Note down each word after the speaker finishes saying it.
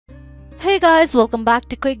Hey guys, welcome back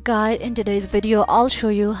to Quick Guide. In today's video, I'll show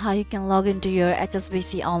you how you can log into your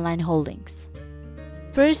HSBC Online holdings.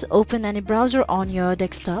 First, open any browser on your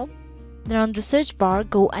desktop. Then on the search bar,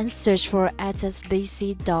 go and search for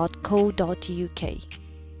hsbc.co.uk.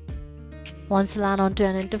 Once you land onto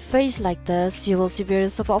an interface like this, you will see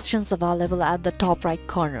various options available at the top right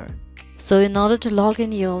corner. So in order to log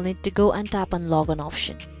in, you'll need to go and tap on Login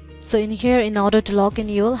option. So in here, in order to log in,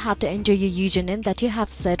 you will have to enter your username that you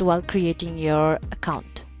have set while creating your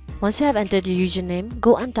account. Once you have entered your username,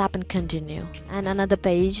 go and tap on continue. And another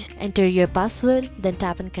page, enter your password, then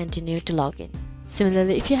tap on continue to log in.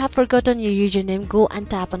 Similarly, if you have forgotten your username, go and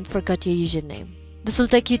tap on forgot your username. This will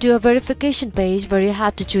take you to a verification page where you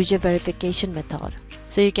have to choose your verification method.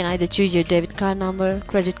 So you can either choose your debit card number,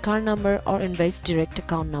 credit card number, or Invoice direct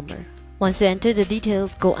account number. Once you enter the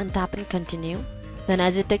details, go and tap on continue. Then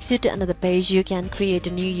as it takes you to another page, you can create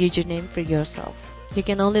a new username for yourself. You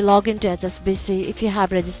can only log into HSBC if you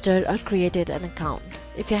have registered or created an account.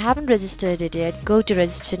 If you haven't registered it yet, go to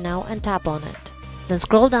register now and tap on it. Then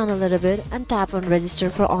scroll down a little bit and tap on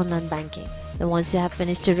register for online banking. Then once you have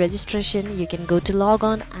finished your registration, you can go to log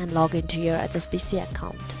on and log into your HSBC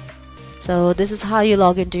account. So this is how you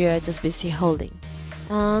log into your HSBC holding.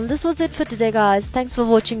 This was it for today guys. Thanks for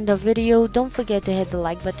watching the video. Don't forget to hit the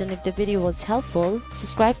like button if the video was helpful.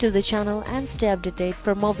 Subscribe to the channel and stay updated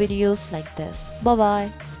for more videos like this. Bye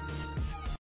bye.